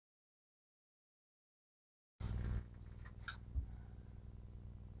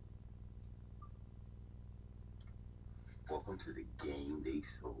Welcome to the game they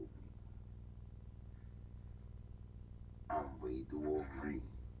sold me. I'm Wade the Wolverine,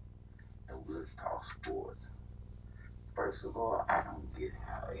 and let's talk sports. First of all, I don't get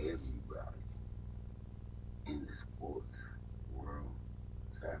how everybody in the sports world,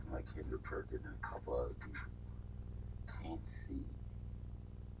 aside from like Kendrick Perkins and a couple other people, can't see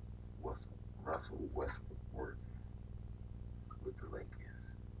what's Russell Westbrook work with the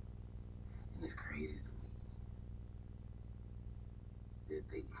Lakers. And it's crazy to me that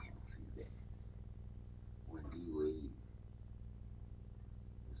they can't see that. When D Wade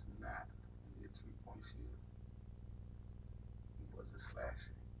was not a 3-point shooter, he was a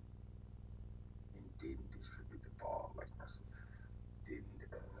slasher and didn't distribute the ball like Russell. Didn't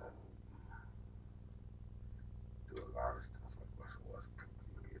do a lot of stuff like Russell Westbrook,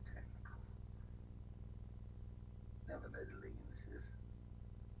 really technical. Never led the league in assists.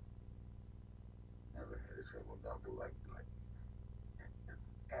 Never had a triple double like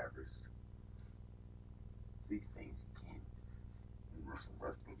average. These things you can't. And Russell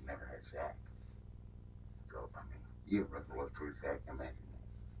Westbrook never had Shaq. So I mean, yeah, Russell Westbrook Shaq. Imagine that.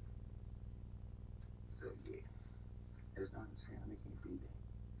 So yeah, that's not saying they can't do that.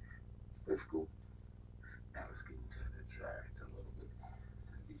 But it's cool. Now let's get into the draft a little bit.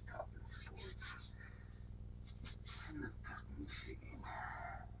 Since these talking sports. And let's talk Michigan.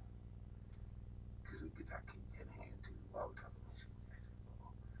 Because we could talk Kate Cunningham too while we're talking Michigan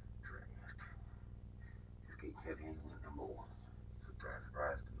basketball draft. This Kate Cunningham went number one. Surprise,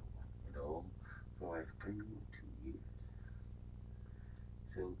 surprise to no one. For like 2 years.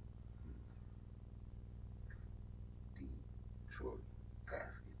 So Detroit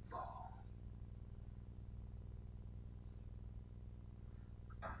basketball.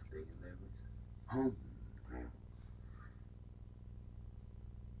 Isaiah Levis. Home.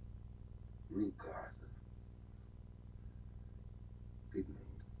 Luke Garza. Big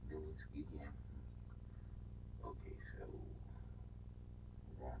name. Nowinski again. Okay, so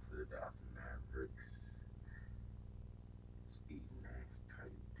we're going for the Dallas Mavericks. Steve Nash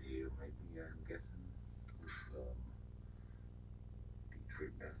type deal, maybe I'm guessing, with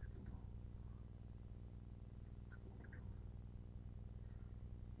Detroit basketball.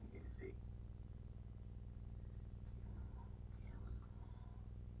 Is it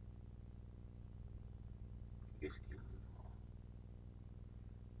it's killing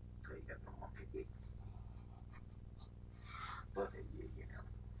so you got no more pick. But yeah,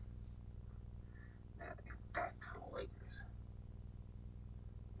 now back to the Lakers.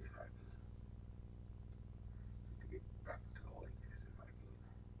 If I could just to get back to the Lakers if I could.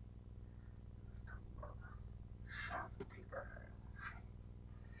 Let's talk about Shanti Brown.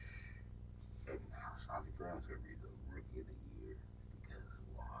 And now Shanti Brown's gonna be the rookie of the year because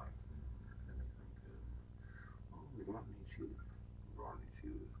why? Let me think Rodney Shoes. Rodney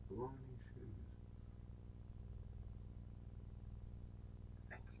Shoes. Rodney Shoes.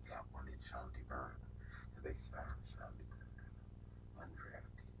 I think he got one in Shanti Brown. So they signed Shanti Brown.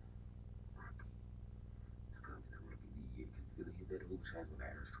 Undrafted rookie. It's gonna be the rookie of the year because he's gonna hit that hoop shot with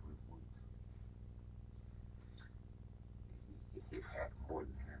average 20 points. He hit half more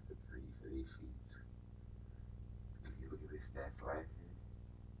than half the threes that he shoots. If you look at his stats last year,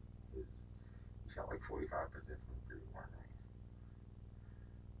 his, he shot like 45% from the 3-1 range.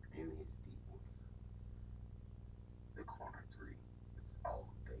 And his deep ones. The corner three. It's all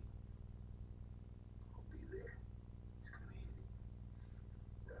day. He'll be there. He's gonna hit it.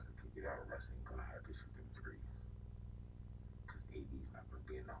 Russ will kick it out. Russ ain't gonna have to shoot them threes. Because AD's not gonna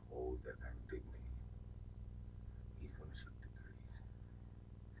be in the hole that I'm big man. He's gonna shoot the threes.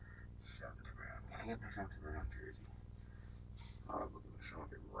 Shot the ground. Can I get my shot the ground jersey? Oh, look at the shot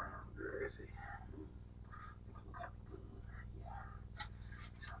the ground jersey. Look at the blue. Yeah.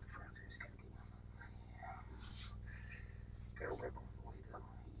 Shot the ground jersey. Gotta get one. Yeah. Gotta wipe on the way though.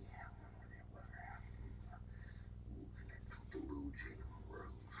 Yeah. Ooh, and that blue Jalen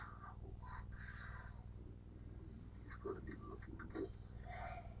Rose. He's gonna be looking good.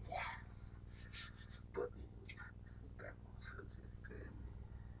 Yeah. But anyways, back on subject.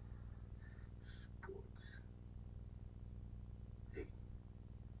 Sports. Hey,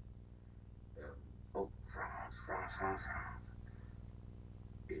 France.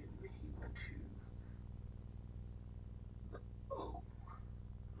 And he went to the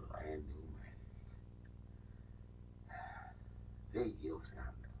Orlando Magic. Hey, he'll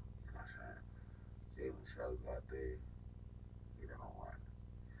sign though. He's gonna sign. Jalen Suggs out there. They're gonna want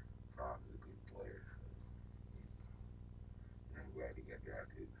probably a good player. So, yeah. I'm glad he got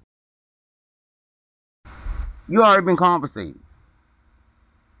drafted. You already been compensated.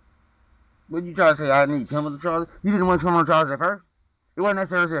 What you try to say? I need criminal charges? You didn't want criminal charges at first? It wasn't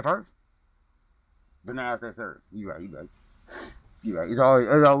necessary at first. But now it's necessary. You right, you right. You right. It was always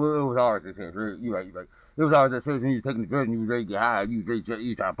necessary. You right, you right. It was always necessary when you was taking the drugs and you was ready to get high. You was ready to,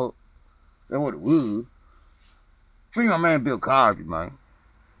 you trying to pull. That's what it was. Free my man Bill Cosby, man.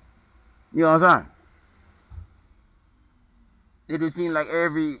 You know what I'm saying? It just seems like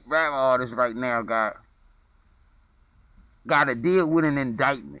every rap artist right now got to deal with an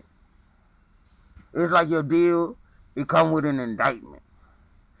indictment. It's like your deal, it come with an indictment.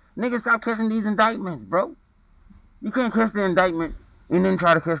 Niggas, stop catching these indictments, bro. You can't catch the indictment and then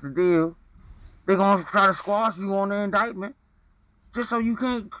try to catch the deal. They're gonna try to squash you on the indictment just so you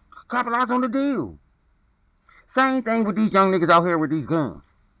can't capitalize on the deal. Same thing with these young niggas out here with these guns.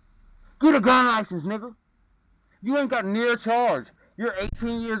 Get a gun license, nigga. You ain't got near charge. You're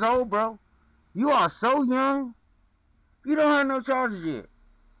 18 years old, bro. You are so young. You don't have no charges yet.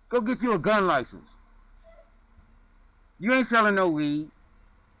 Go get you a gun license. You ain't selling no weed.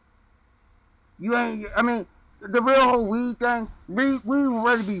 You ain't, I mean, the real whole weed thing, we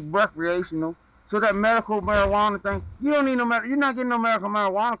ready to be recreational. So that medical marijuana thing, you don't need no, you're not getting no medical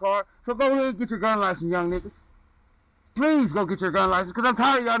marijuana card. So go ahead and get your gun license, young niggas. Please go get your gun license, because I'm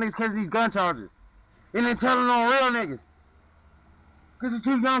tired of y'all niggas catching these gun charges. And then telling on real niggas. Because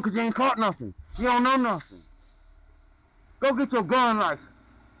you're too young, because you ain't caught nothing. You don't know nothing. Go get your gun license.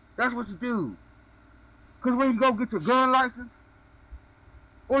 That's what you do. Because when you go get your gun license,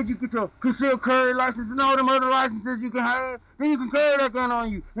 or you get your concealed carry license and all them other licenses you can have, then you can carry that gun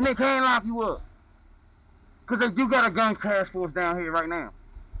on you, and they can't lock you up. Because they do got a gun task force down here right now,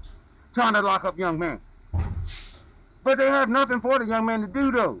 trying to lock up young men. But they have nothing for the young man to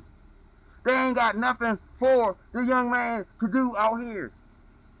do, though. They ain't got nothing for the young man to do out here,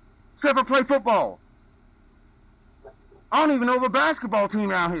 except for play football. I don't even know of a basketball team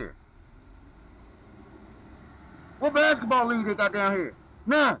down here. What basketball league they got down here?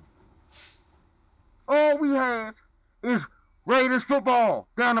 None. All we have is Raiders football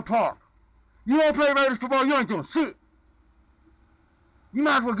down the park. You don't play Raiders football, you ain't doing shit. You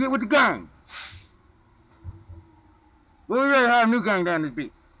might as well get with the gang. Well, we ready to have a new gang down this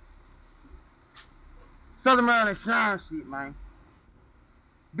beat. Southern Maryland shine shit, man.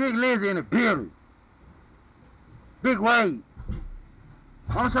 Big Lindsay in the building. Big Wade.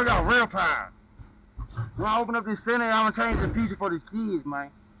 I'm gonna show y'all real power. When I open up this center, I'm gonna change the future for these kids,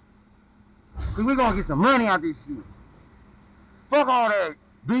 man. Cause we gonna get some money out this shit. Fuck all that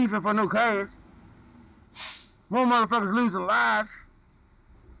beefing for no cash. More motherfuckers losing lives.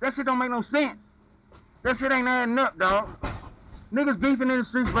 That shit don't make no sense. That shit ain't adding up, dog. Niggas beefing in the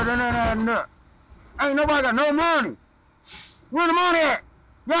streets, but it ain't adding up. Ain't nobody got no money. Where the money at?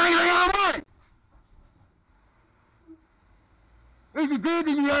 Y'all ain't got no money. If you did,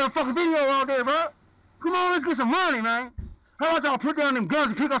 then you had a fucking video all day, bro. Come on, let's get some money, man. How about y'all put down them guns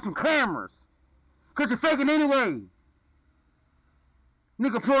and pick up some cameras? Cause you're faking anyway.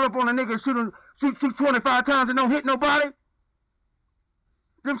 Nigga pull up on a nigga, shoot 25 times and don't hit nobody.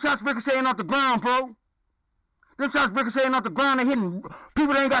 Them shots ricocheting off the ground, bro. Them shots ricocheting off the ground and hitting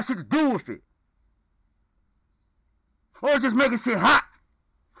people that ain't got shit to do with it. Or just making shit hot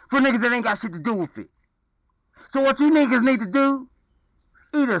for niggas that ain't got shit to do with it. So what you niggas need to do,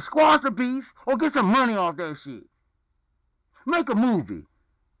 either squash the beef or get some money off that shit. Make a movie.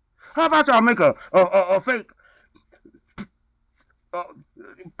 How about y'all make a fake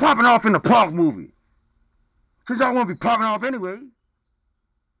popping off in the park movie? Since y'all want to be popping off anyway.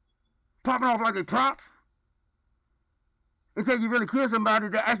 Popping off like they props. Until you really kill somebody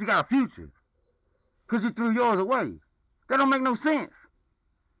that actually got a future. Because you threw yours away. That don't make no sense.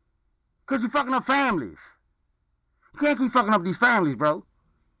 Because you fucking up families. You can't keep fucking up these families, bro.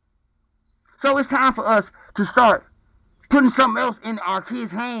 So it's time for us to start putting something else in our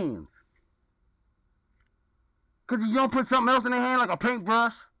kids' hands. Because if you don't put something else in their hand, like a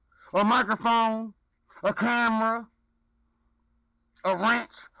paintbrush, a microphone, a camera, a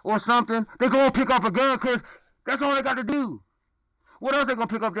wrench, or something, they gonna pick up a gun because that's all they got to do. What else they gonna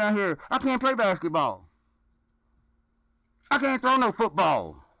pick up down here? I can't play basketball. I can't throw no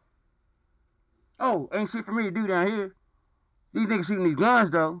football. Oh, ain't shit for me to do down here. These niggas shooting these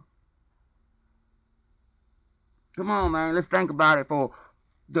guns, though. Come on, man. Let's think about it for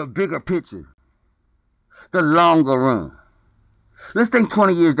the bigger picture. The longer run. Let's think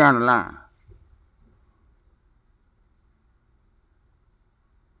 20 years down the line.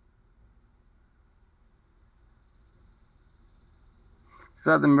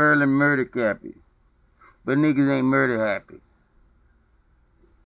 Southern Maryland murder happy. But niggas ain't murder happy.